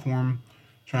work cut out for them,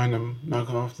 trying to knock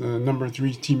off the number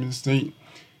 3 team in the state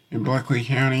in Bleckley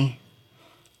County.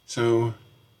 So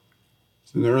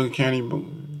the Early County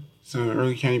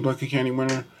Bleckley County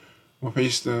winner will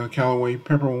face the Callaway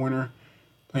Pepperell winner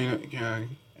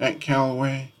playing at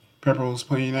Callaway. Pepperell's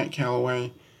playing at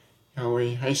Callaway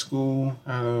High School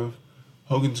out of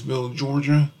Hogansville,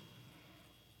 Georgia,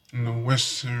 in the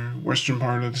western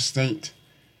part of the state,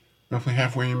 roughly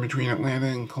halfway in between Atlanta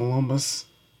and Columbus.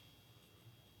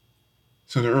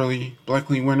 So the early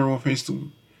Bleckley winner will face the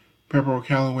Pepperell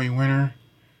Callaway winner.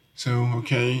 So,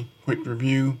 okay, quick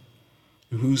review.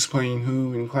 Who's playing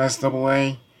who in Class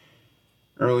AA?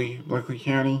 Early Bleckley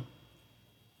County.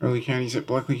 Early County's at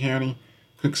Bleckley County.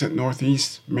 Cooks at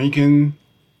Northeast Macon.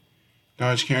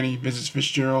 Dodge County visits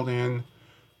Fitzgerald, and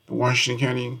the Washington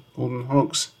County Golden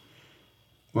Hawks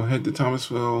will head to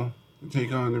Thomasville to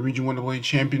take on the Region 1 AA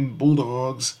champion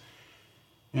Bulldogs.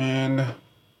 And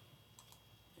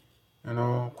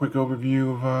a quick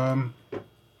overview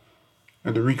of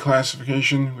the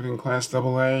reclassification within Class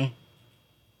AA.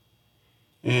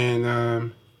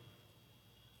 And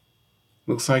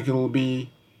looks like it'll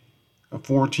be a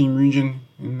 4-team region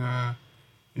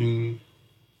in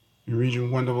Region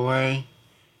 1AA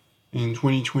in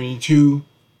 2022.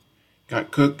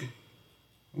 Got Cook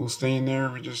will stay in there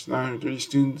with just 930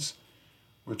 students,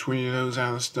 with 20 of those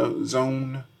out of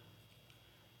zone.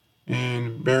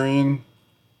 And Berrien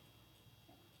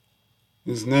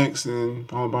is next, and then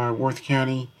followed by Worth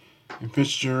County and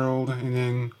Fitzgerald, and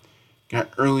then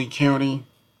got Early County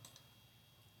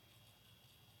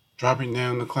dropping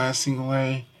down to Class Single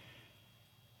A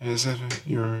as if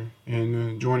you're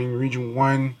in joining Region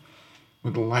 1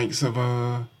 with the likes of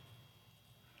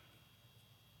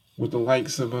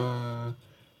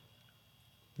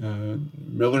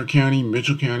Miller County,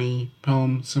 Mitchell County,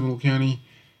 Pelham, Seminole County,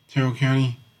 Terrell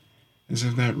County, as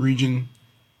if that region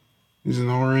isn't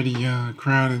already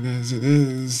crowded as it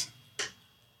is.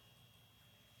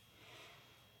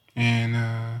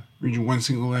 And Region 1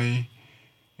 Single A,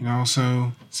 and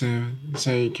also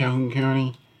say Calhoun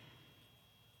County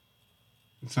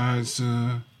decides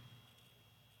to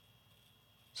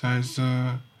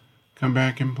come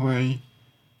back and play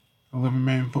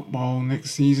 11-man football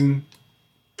next season,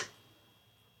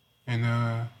 and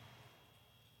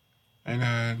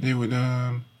they would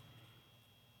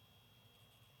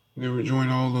join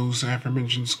all those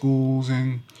aforementioned schools.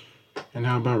 And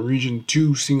how about Region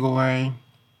 2 Single A?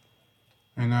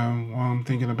 And while I'm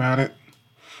thinking about it,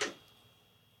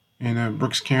 and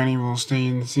Brooks County will stay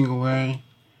in Single A,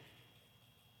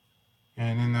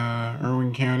 and in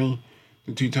Irwin County,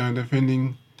 the 2-time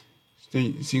defending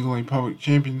state Single A public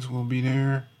champions will be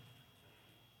there.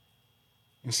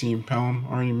 You see in Pelham,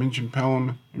 already mentioned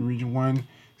Pelham in Region 1.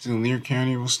 So Lear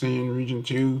County will stay in Region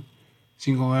 2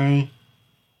 Single A.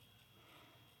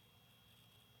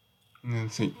 And then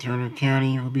St. Turner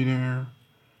County will be there.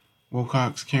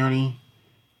 Wilcox County,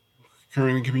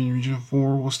 currently competing in Region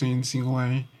 4, will stay in Single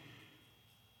A.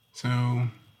 So, I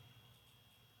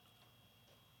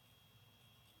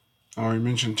already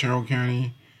mentioned Terrell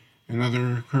County,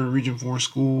 another current Region 4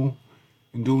 school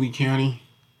in Dooley County,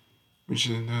 which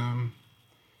is,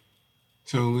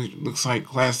 so it looks like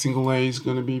Class Single A is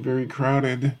going to be very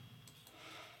crowded.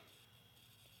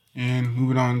 And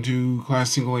moving on to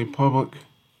Class Single A Public,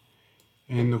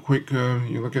 and the quick,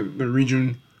 you look at the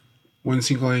Region 1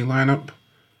 Single A lineup,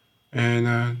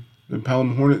 and the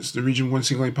Pelham Hornets, the Region 1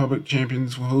 Single A Public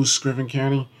champions, will host Scriven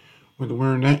County, with the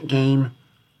winner in that game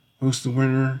host the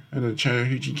winner of the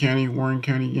Chattahoochee County, Warren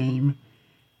County game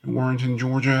in Warrenton,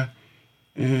 Georgia.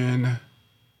 And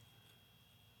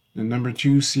the number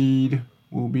 2 seed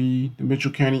will be the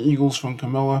Mitchell County Eagles from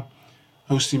Camilla,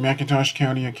 hosting McIntosh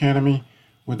County Academy,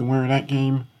 with the winner of that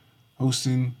game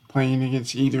playing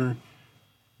against either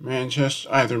Manchester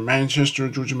or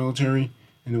Georgia Military,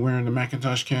 and the winner of the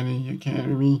McIntosh County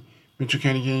Academy Mitchell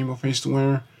County game will face the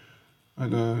winner of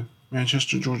the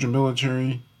Manchester Georgia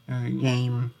Military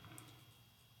game.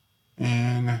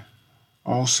 And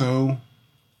also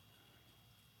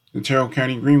the Terrell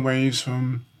County Green Waves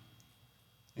from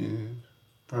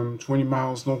 20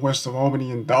 miles northwest of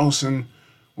Albany and Dawson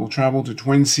will travel to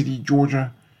Twin City,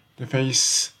 Georgia, to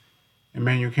face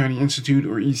Emmanuel County Institute,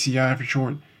 or ECI for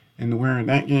short, and the winner of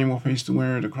that game will face the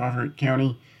winner of the Crawford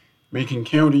County Macon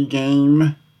County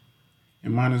game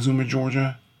in Montezuma,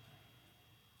 Georgia.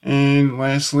 And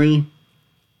lastly,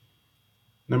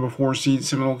 number 4 seed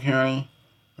Seminole County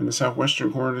from the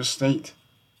southwestern corner of the state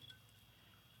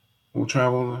will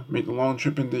travel to make the long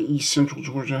trip into east central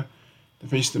Georgia to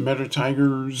face the Metter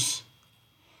Tigers.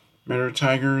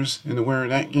 And the winner of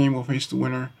that game will face the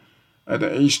winner of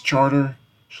the Ace Charter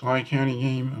Schley County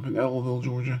game up in Ellaville,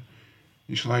 Georgia.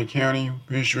 In Schley County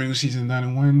finished regular season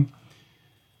 9-1,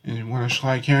 and one of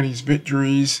Schley County's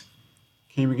victories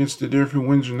came against the Deerfield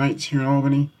Windsor Knights here in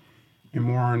Albany. And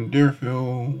more on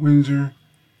Deerfield Windsor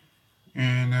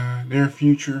and their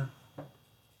future.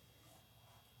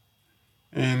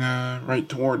 And right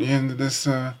toward the end of this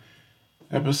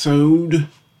episode,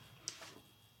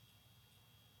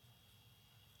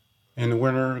 and the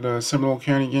winner of the Seminole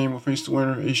County game will face the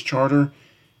winner of Ace Charter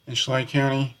in Schley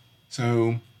County.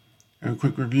 So, a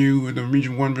quick review of the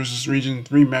Region 1 versus Region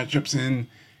 3 matchups in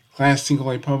Class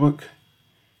Single A Public.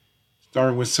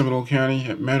 Starting with Seminole County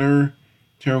at Metter,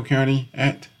 Terrell County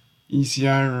at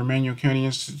ECI or Emmanuel County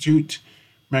Institute,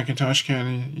 McIntosh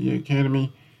County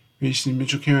Academy, facing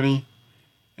Mitchell County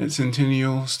at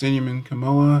Centennial Stadium in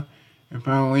Camilla, and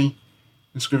finally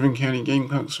the Scriven County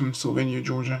Gamecocks from Sylvania,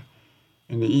 Georgia,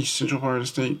 in the east central part of the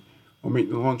state will make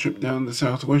the long trip down to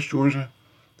southwest Georgia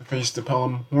to face the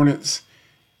Pelham Hornets.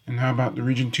 And how about the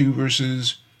Region 2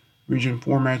 versus Region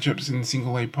 4 matchups in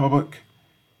Single A Public?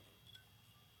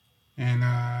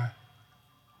 and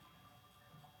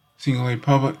Single A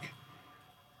Public,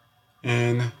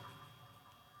 and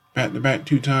back-to-back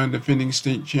two-time defending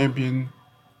state champion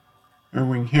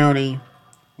Irwin County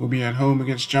will be at home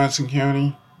against Johnson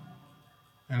County,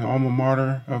 and the alma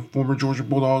mater of former Georgia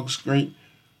Bulldogs great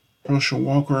Herschel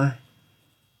Walker,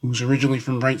 who's originally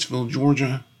from Wrightsville,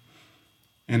 Georgia.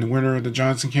 And the winner of the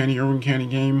Johnson County-Irwin County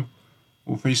game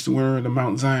will face the winner of the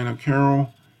Mount Zion of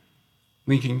Carroll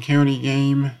Lincoln County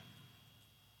game.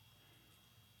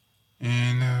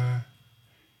 And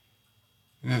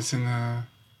that's in the...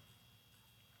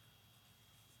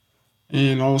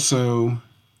 And also,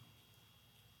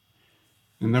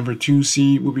 the number 2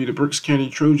 seed will be the Berks County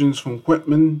Trojans from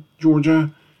Quitman,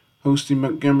 Georgia, hosting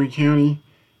Montgomery County.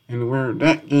 And the winner of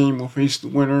that game will face the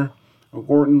winner of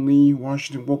Gordon Lee,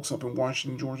 Washington Wilkes up in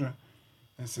Washington, Georgia.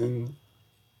 That's in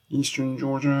eastern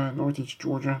Georgia, northeast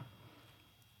Georgia.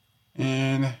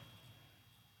 And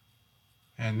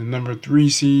the number 3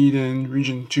 seed in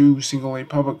Region 2, Single A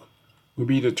Public, will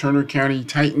be the Turner County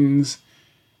Titans.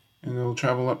 And they'll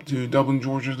travel up to Dublin,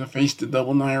 Georgia to face the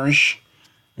Dublin Irish.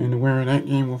 And the winner of that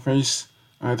game will face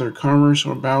either Commerce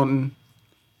or Bowden.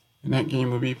 And that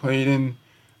game will be played in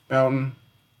Bowden.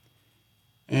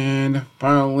 And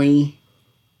finally,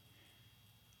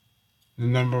 the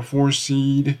number 4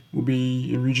 seed will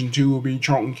be in Region 2 will be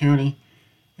Charlton County.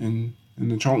 And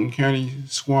the Charlton County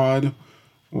squad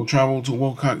will travel to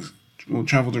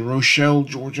Rochelle,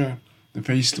 Georgia to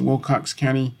face the Wilcox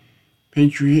County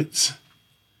Patriots.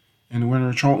 And the winner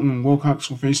of Charlton and Wilcox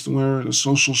will face the winner of the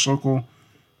Social Circle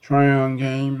Tryon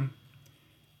game.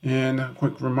 And a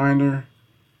quick reminder,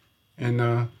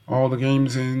 and all the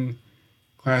games in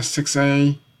Class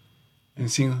 6A,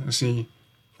 and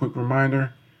quick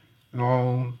reminder, and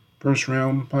all first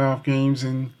round playoff games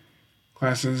in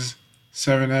Classes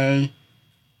 7A,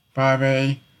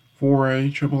 5A,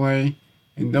 4A, AAA,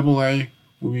 and AA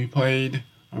will be played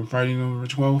on Friday, November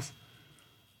 12th,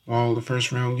 while the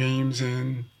first round games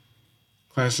in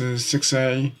Classes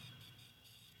 6A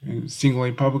and Single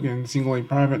A Public and Single A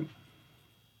Private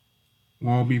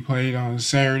will all be played on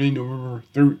Saturday, November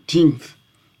 13th,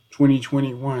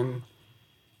 2021.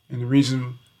 And the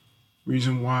reason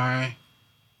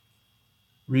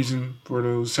for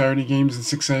those Saturday games in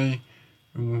 6A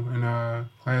and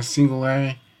Class Single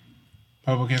A,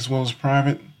 Public as well as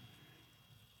Private,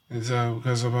 is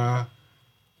because the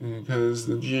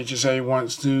GHSA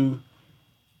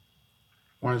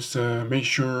wants to make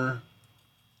sure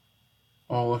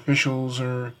all officials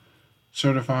are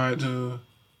certified to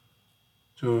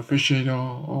officiate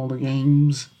all the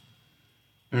games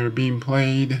that are being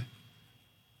played.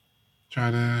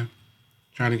 Try to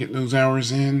get those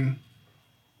hours in.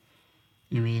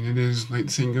 I mean, it is, like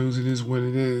the saying goes, it is what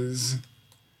it is.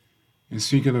 And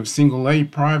speaking of Single A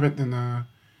Private, then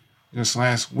just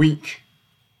last week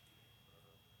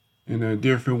in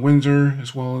Deerfield, Windsor,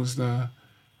 as well as their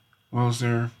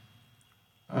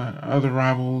other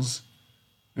rivals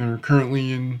that are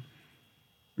currently in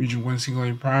Region 1 Single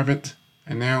A Private,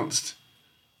 announced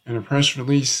in a press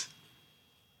release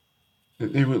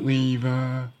that they would leave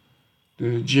the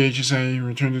GHSA,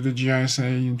 return to the GISA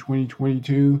in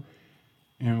 2022,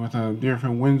 and with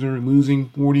Deerfield Windsor losing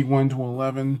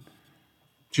 41-11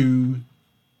 to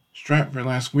Stratford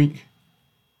last week.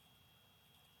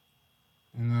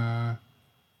 And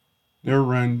their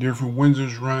run, Deerfield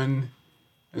Windsor's run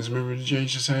as a member of the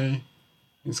GHSA,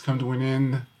 has come to an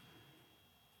end.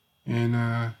 And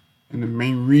the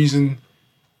main reason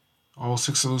all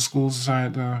 6 of those schools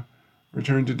decided to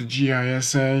return to the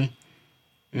GISA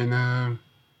and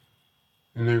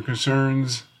their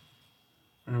concerns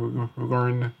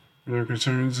regarding their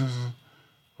concerns as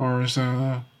far as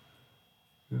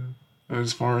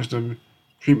the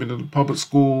treatment of the public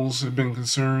schools have been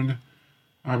concerned.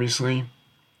 Obviously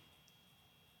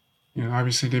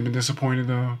they've been disappointed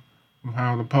with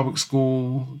how the private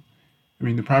school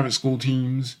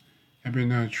teams have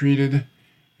been treated,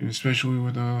 and especially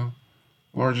with the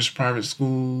largest private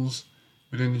schools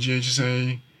within the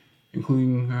GHSA,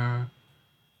 including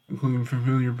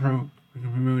familiar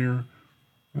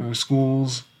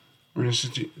schools or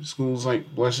schools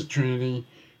like Blessed Trinity,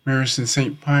 Marist, and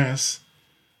St. Pius,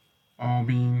 all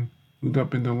being moved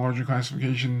up into larger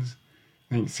classifications.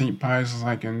 I think St. Pius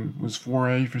was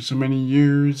 4A for so many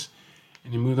years,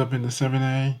 and he moved up into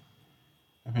 7A.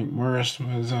 I think Marist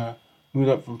was moved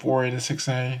up from 4A to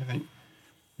 6A. I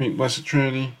think Blessed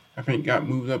Trinity, got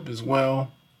moved up as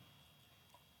well.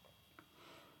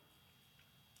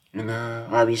 And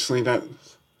obviously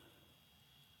that's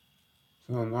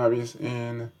obvious,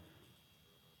 and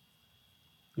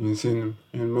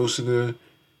most of the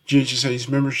GHSA's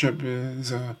membership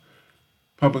is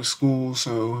public schools,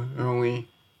 so there are only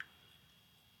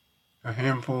a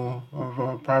handful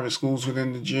of private schools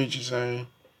within the GHSA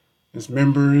as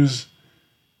members,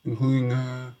 including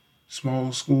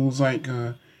small schools like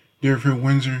Deerfield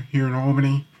Windsor here in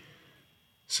Albany.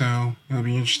 So it'll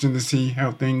be interesting to see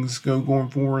how things go going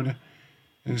forward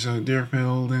as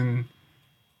Deerfield and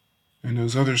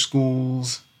those other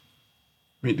schools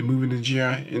make the move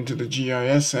into the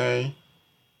GISA,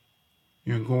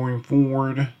 going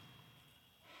forward.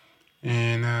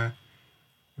 And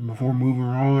before moving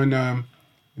on,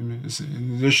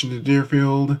 in addition to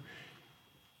Deerfield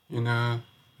and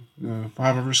the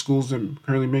 5 other schools that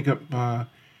currently make up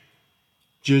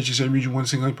GHSA Region 1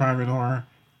 Single Private are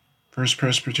First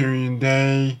Presbyterian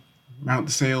Day, Mount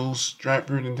DeSales,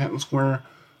 Stratford, and Denton Square,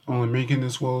 only Macon,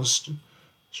 as well as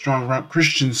Strong Rock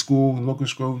Christian School in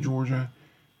Locust Grove, Georgia,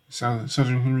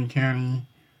 southern Henry County,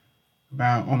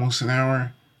 about almost an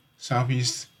hour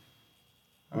southeast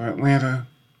of Atlanta,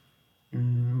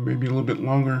 maybe a little bit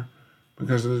longer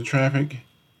because of the traffic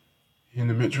in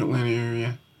the metro Atlanta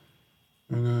area,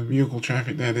 and the vehicle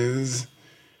traffic that is.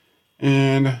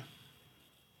 And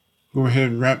go ahead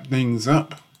and wrap things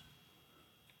up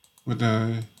with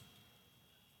the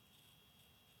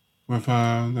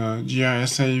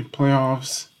GISA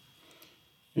playoffs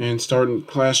and starting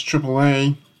Class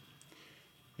AAA.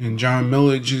 And John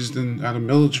Millage is out of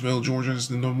Milledgeville, Georgia, is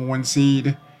the number 1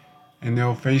 seed, and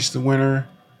they'll face the winner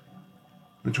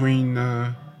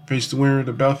the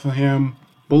Bethlehem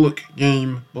Bullock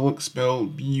game. Bullock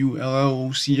spelled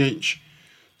Bulloch.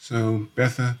 So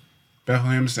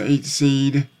Bethlehem's the 8th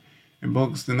seed, and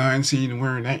Bullock's the 9th seed, and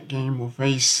winner in that game will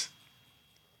face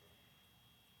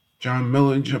John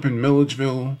Millage up in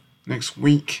Milledgeville next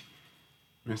week.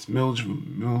 It's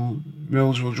Milledgeville,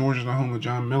 Georgia, the home of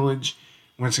John Millage.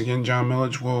 Once again, John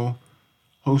Millage will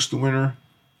host the winner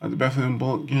of the Bethlehem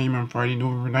Bullock game on Friday,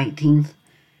 November 19th.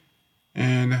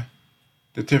 And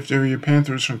the Tift area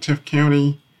Panthers from Tift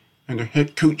County, under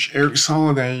head coach Eric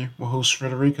Soliday, will host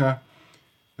Frederica,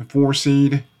 the 4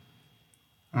 seed,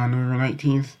 on November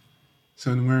 19th.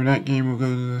 So the winner of that game will go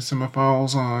to the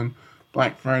semifinals on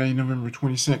Black Friday, November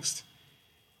 26th.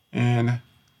 And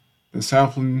the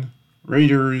Southland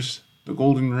Raiders, the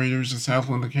Golden Raiders of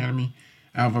Southland Academy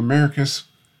out of Americus,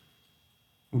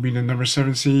 will be the number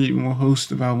 7 seed and will host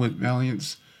the Valwood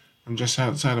Valiants from just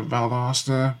outside of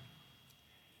Valdosta.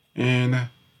 And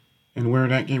where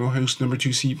that game will host number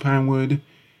 2 seed Pinewood,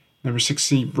 number 6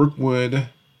 seed Brookwood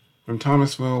from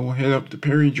Thomasville will head up to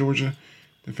Perry, Georgia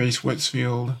to face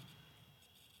Westfield.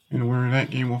 And where that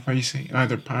game will face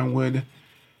either Pinewood,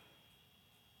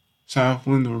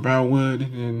 Southland, or Valwood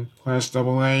in Class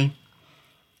AA.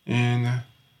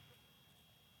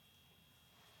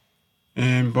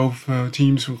 And both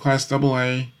teams from Class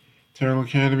AA, Terrell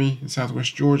Academy in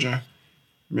Southwest Georgia,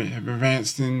 have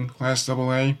advanced in Class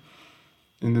AA.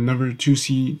 And the number 2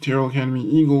 seed Terrell Academy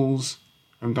Eagles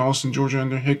from Dawson, Georgia,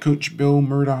 under head coach Bill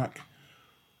Murdoch,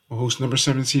 will host number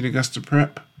 7 seed Augusta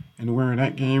Prep. And the winner of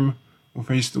that game will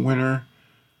face the winner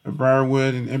of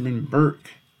Briarwood and Edmund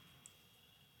Burke.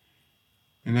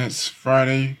 And that's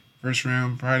Friday, first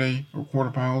round Friday, or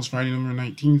quarterfinals, Friday, November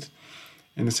 19th.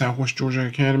 And the Southwest Georgia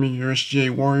Academy USGA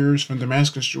Warriors from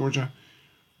Damascus, Georgia,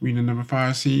 will be the number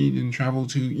 5 seed and travel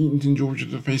to Eatonton, Georgia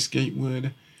to face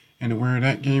Gatewood. And the winner of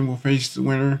that game will face the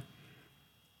winner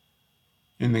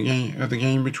in the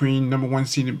game between number 1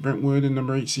 seeded Brentwood and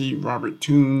number 8 seed Robert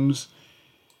Toombs.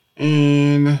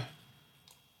 And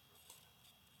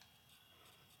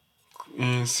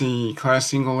see, Class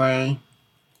Single A.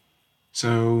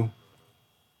 So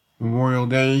Memorial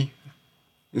Day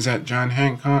is at John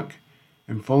Hancock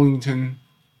in Fullington,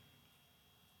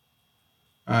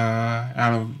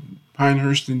 out of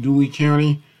Pinehurst and Dooley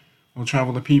County. We'll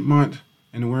travel to Piedmont,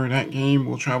 and the winner of that game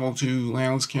will travel to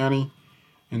Lowndes County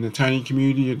in the tiny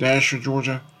community of Dasher,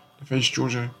 Georgia, to face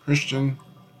Georgia Christian.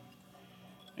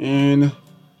 And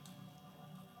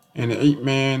the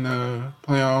 8-man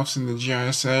playoffs in the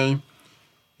GISA,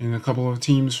 and a couple of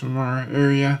teams from our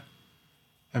area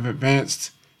have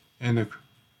advanced, and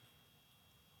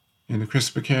the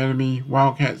Crisp Academy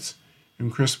Wildcats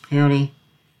in Crisp County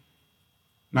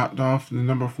knocked off the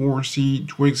number 4 seed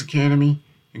Twiggs Academy,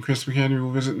 and Crisp Academy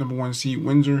will visit number 1 seed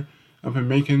Windsor up in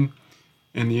Macon,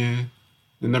 and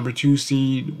the number 2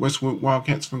 seed Westwood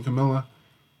Wildcats from Camilla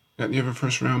got the other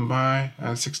first round bye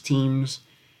out of 6 teams,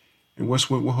 and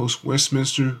Westwood will host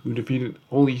Westminster, who defeated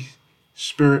Holy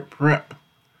Spirit Prep.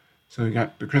 So we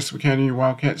got the Crisp Academy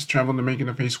Wildcats traveling to Macon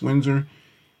to face Windsor,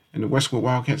 and the Westwood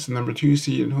Wildcats, the number 2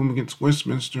 seed, at home against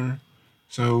Westminster.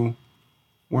 So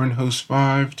 1 hosts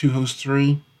 5, 2 hosts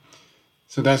 3.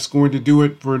 So that's going to do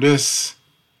it for this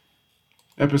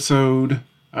episode,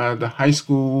 the High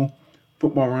School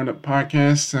Football Roundup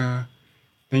podcast.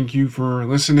 Thank you for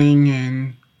listening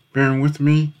and bearing with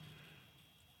me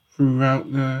throughout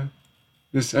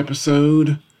this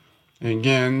episode. And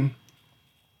again,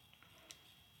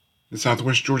 the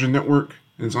Southwest Georgia Network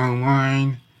is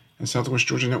online at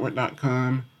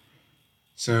southwestgeorgianetwork.com.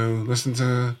 So listen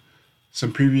to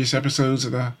some previous episodes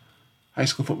of the High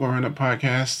School Football Roundup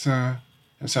podcast at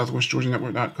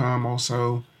southwestgeorgianetwork.com.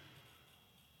 Also,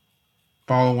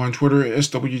 follow on Twitter at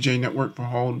SWJ Network for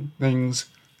all things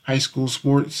high school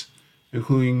sports,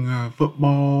 including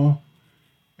football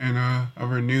and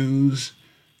other news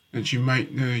that you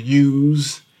might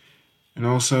use. And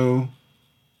also,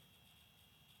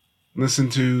 listen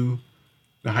to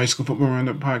the High School Football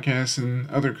Roundup podcast and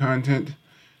other content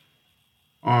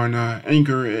on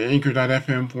Anchor at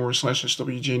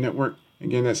anchor.fm/SWJ Network.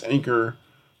 Again, that's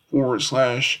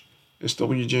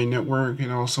anchor./SWJ Network,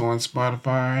 and also on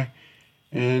Spotify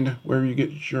and wherever you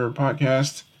get your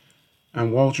podcast.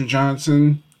 I'm Walter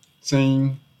Johnson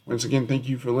saying, once again, thank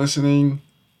you for listening.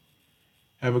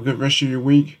 Have a good rest of your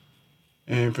week.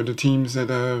 And for the teams that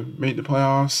made the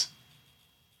playoffs,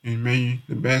 and may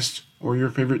the best or your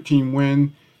favorite team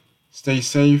win. Stay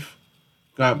safe.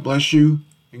 God bless you.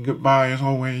 And goodbye as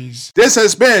always. This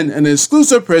has been an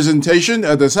exclusive presentation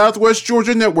of the Southwest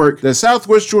Georgia Network. The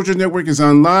Southwest Georgia Network is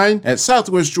online at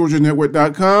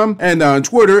southwestgeorgianetwork.com and on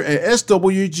Twitter at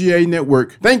SWGA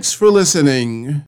Network. Thanks for listening.